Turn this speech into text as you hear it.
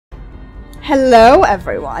Hello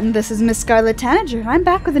everyone, this is MissScarletTanager, and I'm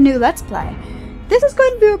back with a new Let's Play. This is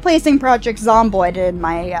going to be replacing Project Zomboid in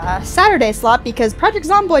my Saturday slot because Project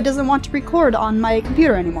Zomboid doesn't want to record on my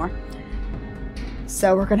computer anymore.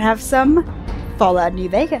 So we're gonna have some Fallout New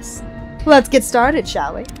Vegas. Let's get started,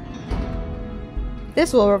 shall we?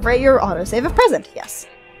 This will revert your autosave of present, yes.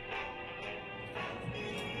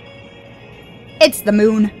 It's the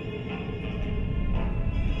moon.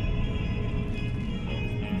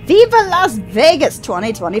 Viva Las Vegas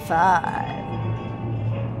 2025!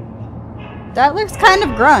 That looks kind of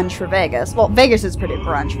grunge for Vegas. Well, Vegas is pretty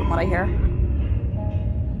grunge from what I hear.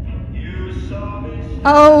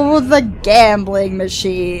 Oh, the gambling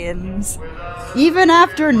machines. Even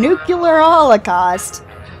after nuclear holocaust,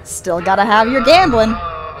 still gotta have your gambling.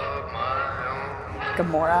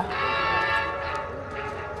 Gamora.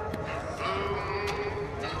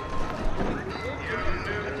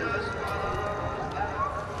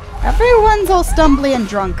 Everyone's all stumbly and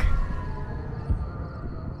drunk.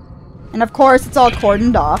 And of course, it's all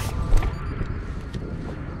cordoned off.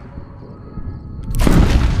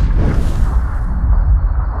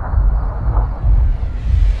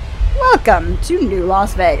 Welcome to New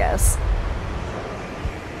Las Vegas.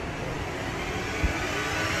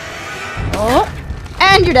 Oh,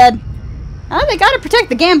 and you're dead. Oh, they gotta protect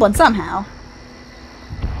the gambling somehow.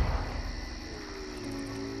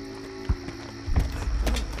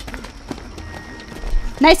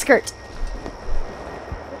 Nice skirt.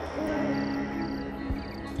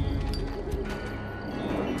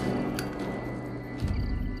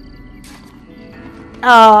 Oh,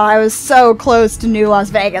 I was so close to New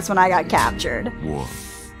Las Vegas when I got captured. War.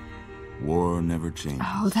 War never changes.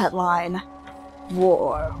 Oh, that line.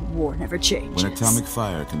 War never changes. When atomic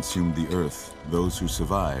fire consumed the Earth, those who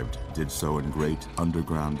survived did so in great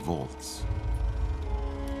underground vaults.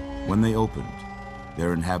 When they opened,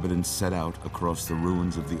 their inhabitants set out across the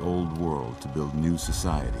ruins of the old world to build new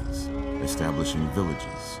societies, establishing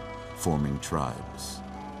villages, forming tribes.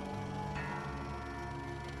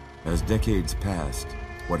 As decades passed,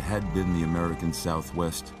 what had been the American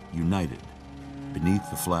Southwest united beneath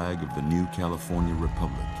the flag of the new California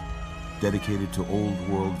Republic, dedicated to old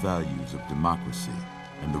world values of democracy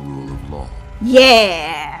and the rule of law.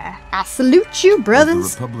 Yeah! I salute you, brothers!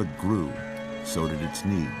 As the Republic grew, so did its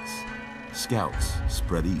needs. Scouts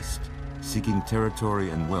spread east, seeking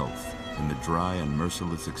territory and wealth in the dry and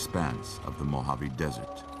merciless expanse of the Mojave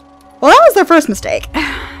Desert. Well, that was their first mistake.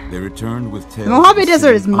 They returned with tales the Mojave of a Desert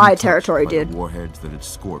city is my untouched territory, by the dude. warheads that had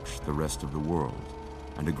scorched the rest of the world,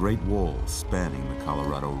 and a great wall spanning the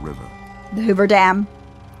Colorado River. The Hoover Dam.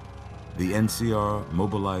 The NCR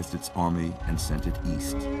mobilized its army and sent it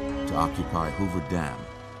east to occupy Hoover Dam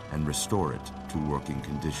and restore it to working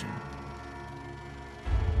condition.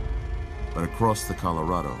 But across the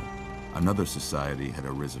Colorado, another society had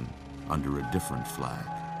arisen under a different flag.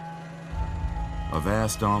 A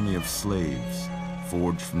vast army of slaves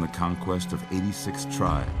forged from the conquest of 86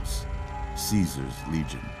 tribes, Caesar's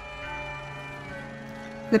Legion.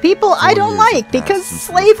 The people I don't like because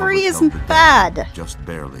slavery is bad. Just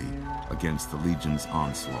barely against the Legion's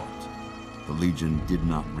onslaught. The Legion did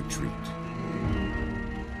not retreat.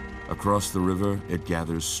 Across the river, it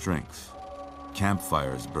gathers strength.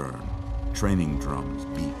 Campfires burn. Training drums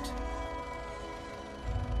beat.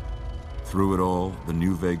 Through it all, the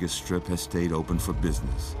New Vegas Strip has stayed open for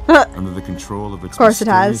business, under the control of its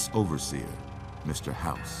mysterious overseer, Mr.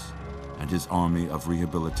 House, and his army of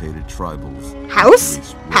rehabilitated tribals.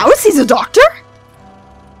 House? House? He's a doctor?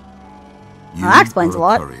 You that explains a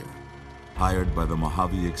lot. Courier, hired by the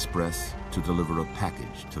Mojave Express to deliver a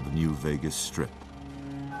package to the New Vegas Strip.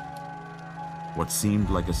 What seemed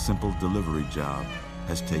like a simple delivery job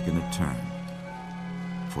has taken a turn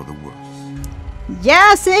for the worse.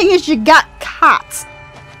 Yeah, seeing as you got caught.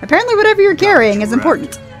 Apparently whatever you're carrying is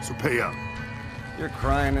important. So pay up. You're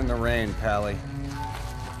crying in the rain, Pally.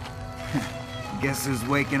 Guess who's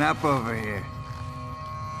waking up over here?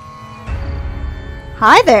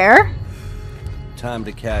 Hi there. Time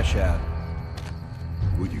to cash out.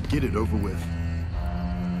 Will you get it over with?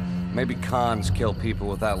 Maybe cons kill people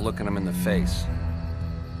without looking them in the face.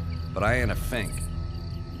 But I ain't a fink.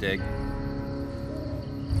 Dig?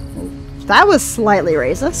 That was slightly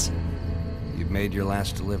racist. You've made your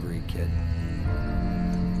last delivery, kid.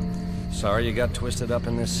 Sorry you got twisted up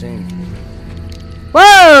in this scene.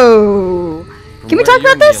 Whoa! Can we talk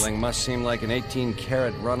about this? Must seem like an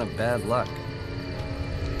 18-carat run of bad luck.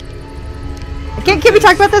 Can we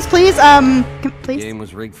talk about this, please? Please? The game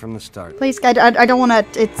was rigged from the start. Please, I don't want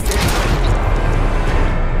to... It's...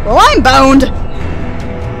 Well, I'm boned!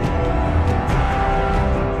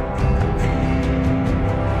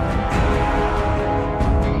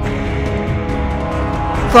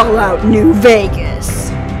 Fallout New Vegas.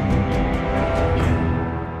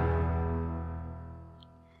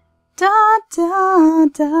 Da da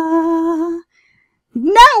da.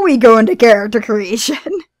 Now we go into character creation.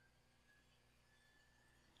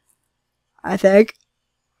 I think.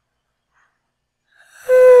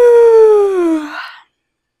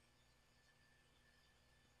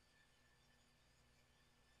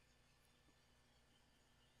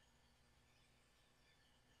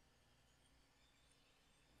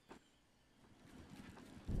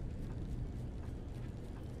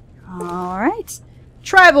 Alright.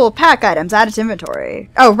 Tribal pack items added to inventory.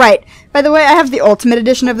 Oh, right. By the way, I have the Ultimate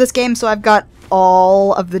Edition of this game, so I've got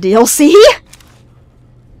all of the DLC.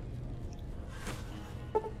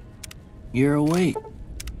 You're awake.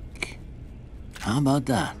 How about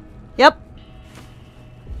that? Yep.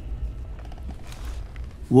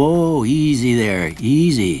 Whoa, easy there,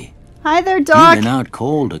 easy. Hi there, Doc. You've been out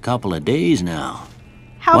cold a couple of days now.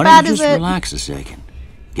 How Why bad don't you is just it? relax a second?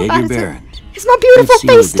 Get bad your is it? bearings. Is my beautiful Let's see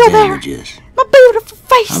face what the still there? damage is. My beautiful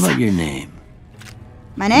face. How about your name?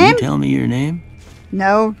 My Can name? you tell me your name?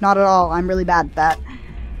 No, not at all. I'm really bad at that.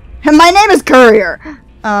 My name is Courier.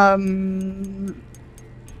 Oh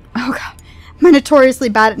god. I'm notoriously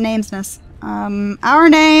bad at namesness. Our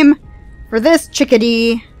name for this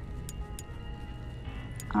chickadee.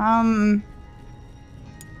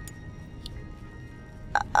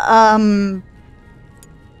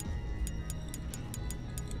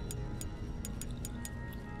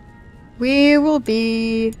 We will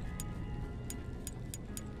be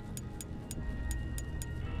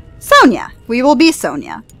Sonya. We will be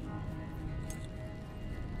Sonya.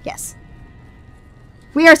 Yes.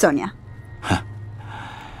 We are Sonya. I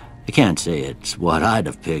can't say it's what I'd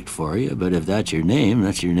have picked for you, but if that's your name,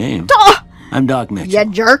 that's your name. Oh, I'm Doc Mitchell. you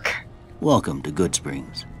jerk. Welcome to Good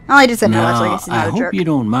Springs. Oh, I just said no, Now, actually, I guess he's I not a hope jerk. you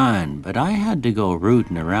don't mind, but I had to go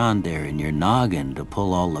rooting around there in your noggin to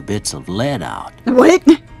pull all the bits of lead out. What?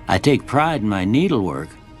 I take pride in my needlework,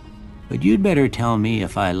 but you'd better tell me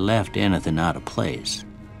if I left anything out of place.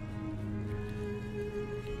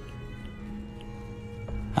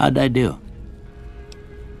 How'd I do?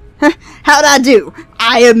 How'd I do?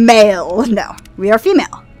 I am male. No, we are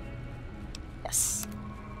female. Yes.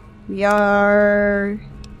 We are...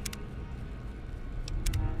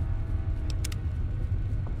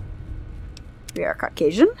 We are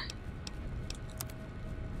Caucasian.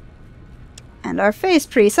 And our face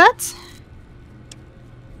preset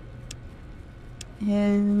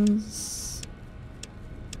is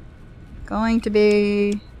going to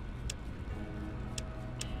be...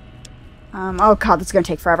 oh god, this is gonna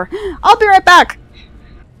take forever. I'll be right back!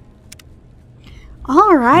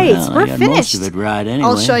 Alright, Well, I we're got finished. most of it right anyway.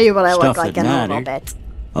 I'll show you what I look Stuff like that in a little mattered. bit.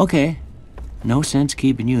 Okay. No sense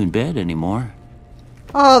keeping you in bed anymore.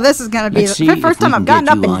 Oh, this is gonna be Let's see the first if we time I've can gotten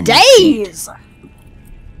get up you in on your feet. days!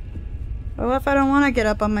 What if I don't want to get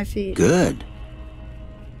up on my feet? Good.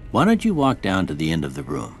 Why don't you walk down to the end of the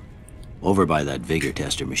room? Over by that vigor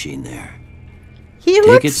tester machine there. He Take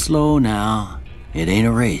looks... it slow now. It ain't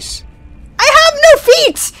a race. I have no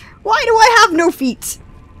feet! Why do I have no feet?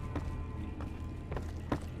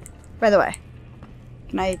 By the way,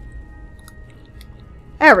 can I...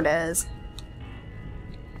 There it is.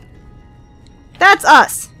 That's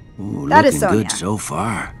us. Ooh, That is looking Sonya. good so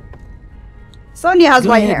far. Sonya has Go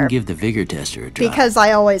white ahead hair. and give the vigor tester a try. Because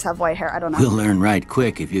I always have white hair. I don't know. We'll learn right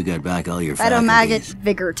quick if you got back all your Maggot faculties.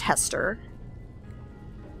 Vigor Tester.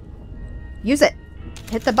 Use it.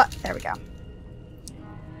 Hit the button. There we go.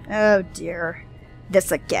 Oh dear.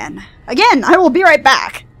 This again. Again! I will be right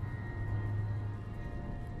back!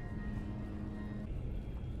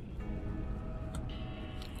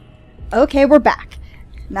 Okay, we're back.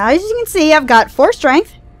 Now, as you can see, I've got 4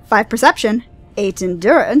 strength, 5 perception, 8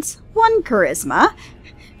 endurance, 1 charisma.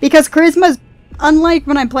 Because charisma is, unlike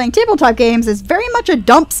when I'm playing tabletop games, is very much a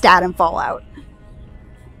dump stat in Fallout.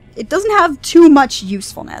 It doesn't have too much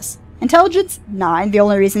usefulness. Intelligence, 9. The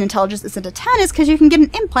only reason intelligence isn't a 10 is because you can get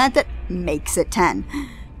an implant that makes it 10.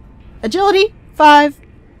 Agility, 5.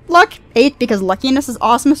 Luck, 8, because luckiness is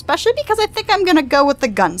awesome, especially because I think I'm gonna go with the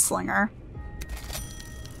gunslinger.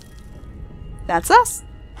 That's us.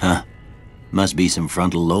 Huh. Must be some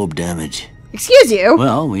frontal lobe damage. Excuse you!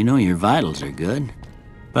 Well, we know your vitals are good.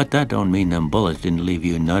 But that don't mean them bullets didn't leave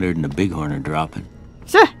you nuttered and a bighorn are dropping.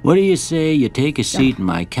 Sure. What do you say you take a seat in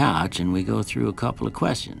my couch and we go through a couple of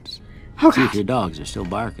questions? Oh See if god. your dogs are still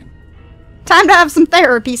barking. Time to have some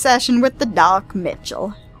therapy session with the Doc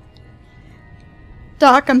Mitchell.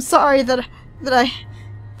 Doc, I'm sorry that I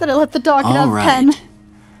let the dog get out All of the right. pen.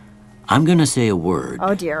 I'm gonna say a word.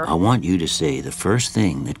 Oh dear. I want you to say the first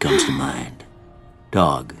thing that comes to mind.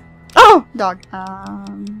 Dog. Oh No! Dog.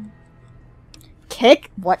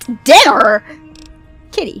 Kick? What? Dinner?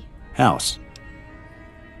 Kitty. House.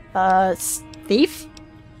 Thief?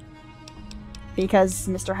 Because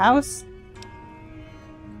Mr. House?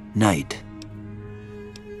 Night.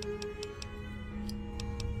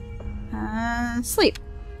 Sleep.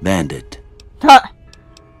 Bandit. Huh.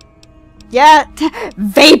 Yeah.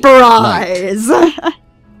 Vaporize!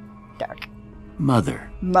 Dark.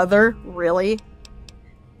 Mother. Mother? Really?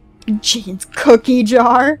 Jane's cookie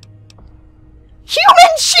jar?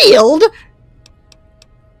 Human shield?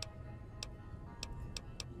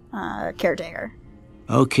 Caretaker.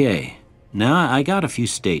 Okay. Now I got a few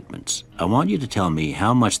statements. I want you to tell me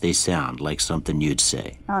how much they sound like something you'd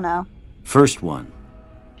say. Oh no. First one.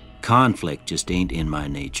 Conflict just ain't in my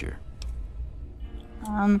nature.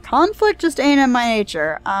 Conflict just ain't in my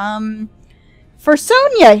nature. For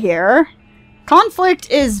Sonya here,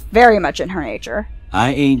 conflict is very much in her nature.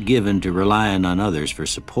 I ain't given to relying on others for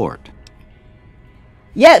support.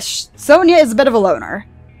 Yes, Sonya is a bit of a loner.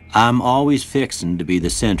 I'm always fixin' to be the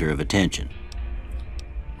center of attention.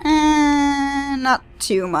 Not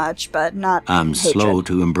too much, but not I'm hatred. slow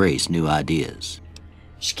to embrace new ideas.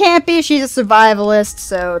 She can't be, she's a survivalist,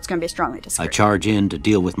 so it's gonna be strongly I discouraged. charge in to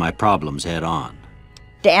deal with my problems head on.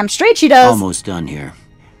 Damn straight she does! Almost done here.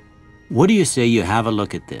 What do you say you have a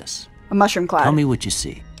look at this? A mushroom cloud. Tell me what you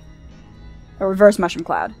see. A reverse mushroom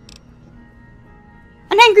cloud.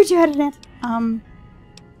 An angry two-headed ant.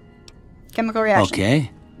 Chemical reaction.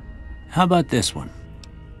 Okay. How about this one?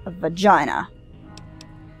 A vagina.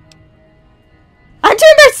 I'm too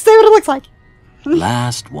embarrassed to say what it looks like.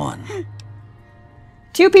 Last one.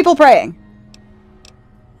 Two people praying.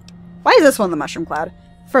 Why is this one the mushroom cloud?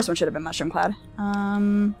 First one should have been mushroom cloud.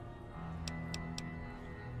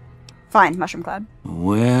 Fine, mushroom cloud.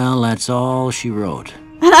 Well, that's all she wrote.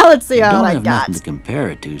 Now let's see I how don't I have got. nothing to compare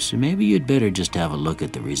it to, so maybe you'd better just have a look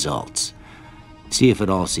at the results. See if it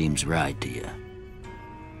all seems right to you.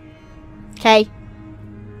 Okay.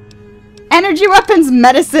 Energy weapons,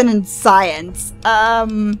 medicine, and science.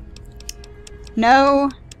 No.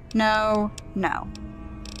 No. No.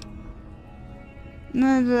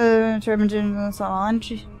 Small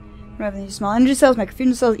energy. Small energy cells,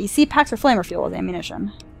 microfusion cells, EC packs, or flamer fuel as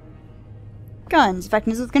ammunition. Guns.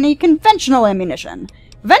 Effectiveness is going to need conventional ammunition.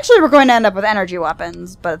 Eventually we're going to end up with energy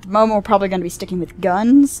weapons, but at the moment we're probably going to be sticking with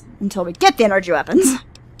guns until we get the energy weapons.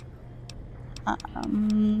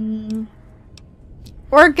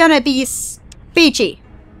 We're going to be speechy.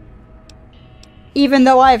 Even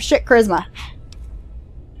though I have shit charisma.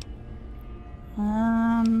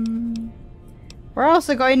 We're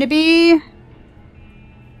also going to be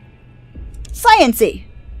science-y.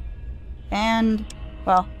 And,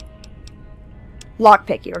 well,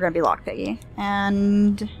 lockpicky. We're going to be lockpicky.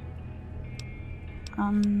 And,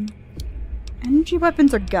 energy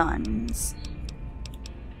weapons or guns?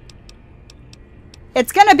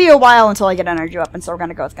 It's going to be a while until I get energy weapons, so we're going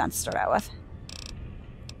to go with guns to start out with.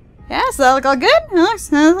 Yeah, so that look all good? That looks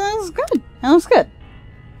good. That looks good.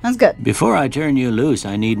 That's good. Before I turn you loose,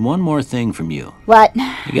 I need one more thing from you. What?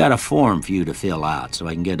 I got a form for you to fill out so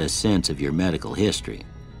I can get a sense of your medical history.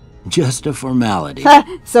 Just a formality.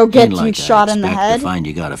 So Ain't getting like shot I in the expect head? to find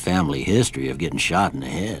you got a family history of getting shot in the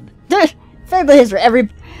head. Family history.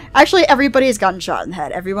 Actually, everybody's gotten shot in the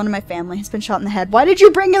head. Everyone in my family has been shot in the head. Why did you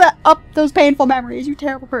bring that up, those painful memories, you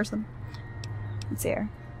terrible person? Let's see here.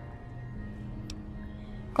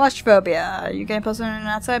 Claustrophobia. You getting posted on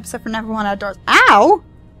outside except for never one outdoors. Ow!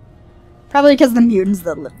 Probably because of the mutants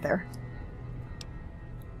that live there.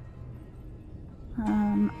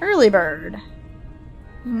 Early bird.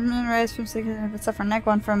 Rise from 6 except for neck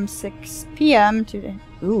one from 6 p.m. to...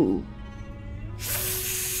 Ooh.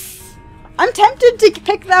 I'm tempted to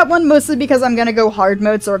pick that one mostly because I'm gonna go hard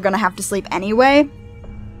mode, so we're gonna have to sleep anyway.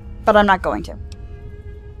 But I'm not going to.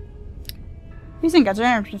 Using guns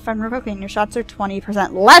are remotely, and your shots are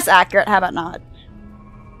 20% less accurate. How about not?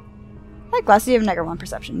 Like glass, you have -1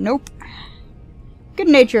 perception. Nope. Good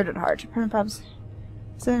natured at heart. Problems.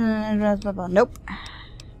 Nope.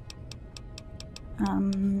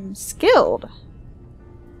 Skilled.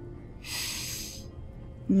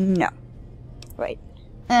 No. Wait.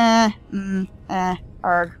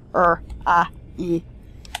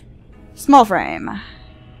 Small frame.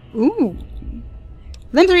 Ooh.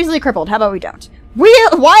 Limbs are easily crippled. How about we don't?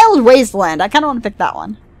 Wild Wasteland. I kind of want to pick that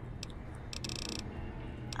one.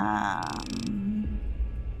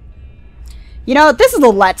 You know, this is the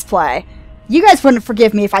Let's Play. You guys wouldn't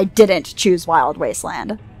forgive me if I didn't choose Wild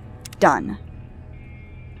Wasteland. Done.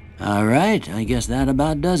 Alright, I guess that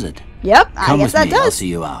about does it. Yep, I Come guess with that me, I'll does. see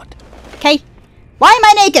you out. Okay. Why am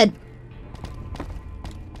I naked?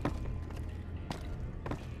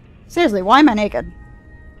 Seriously, why am I naked?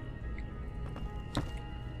 Do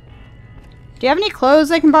you have any clothes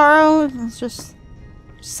I can borrow? It's just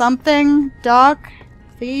something. Doc,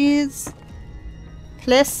 please.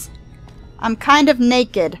 Please. I'm kind of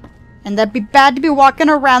naked. And that'd be bad to be walking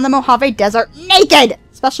around the Mojave Desert naked!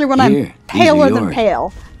 Especially when I'm paler than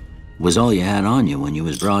pale. Was all you had on you when you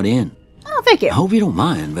was brought in. Oh, thank you. I hope you don't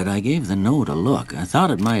mind, but I gave the note a look. I thought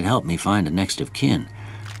it might help me find a next of kin.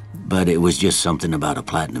 But it was just something about a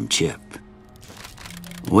platinum chip.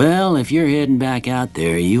 Well, if you're heading back out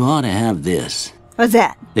there, you ought to have this. What's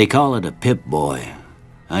that? They call it a Pip-Boy.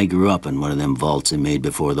 I grew up in one of them vaults they made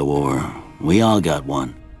before the war. We all got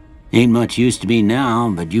one. Ain't much use to me now,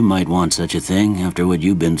 but you might want such a thing after what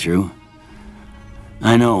you've been through.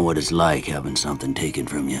 I know what it's like having something taken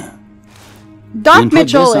from you. Doc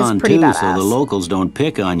Mitchell is pretty badass. So the locals don't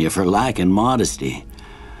pick on you for lacking modesty.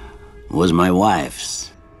 Was my wife's.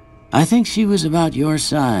 I think she was about your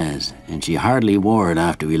size, and she hardly wore it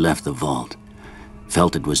after we left the vault.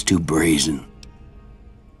 Felt it was too brazen.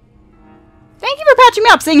 Thank you for patching me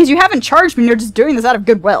up, seeing as you haven't charged me and you're just doing this out of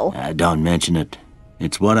goodwill. Don't mention it.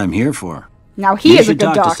 It's what I'm here for. Now he is a good doctor.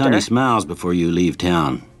 You should talk to Sonny Smiles before you leave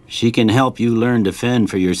town. She can help you learn to fend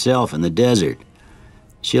for yourself in the desert.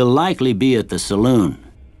 She'll likely be at the saloon.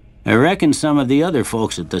 I reckon some of the other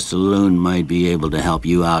folks at the saloon might be able to help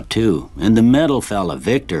you out too. And the metal fella,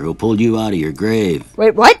 Victor, who pulled you out of your grave.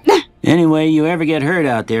 Wait, what? Anyway, you ever get hurt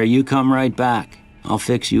out there, you come right back. I'll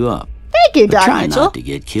fix you up. Thank you, Doc Mitchell. Mitchell. Not to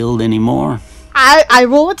get killed anymore. I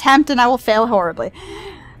will attempt and I will fail horribly.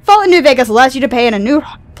 Fallout New Vegas allows you to play in a new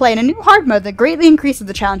hard mode that greatly increases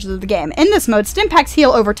the challenges of the game. In this mode, stim packs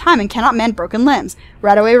heal over time and cannot mend broken limbs.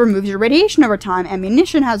 Radaway removes your radiation over time,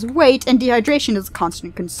 ammunition has weight, and dehydration is a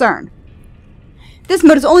constant concern. This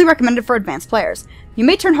mode is only recommended for advanced players. You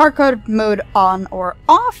may turn hardcore mode on or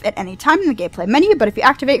off at any time in the gameplay menu, but if you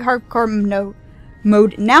activate hardcore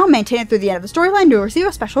mode now, maintain it through the end of the storyline, you'll receive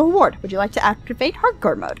a special reward. Would you like to activate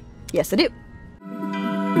hardcore mode? Yes, I do.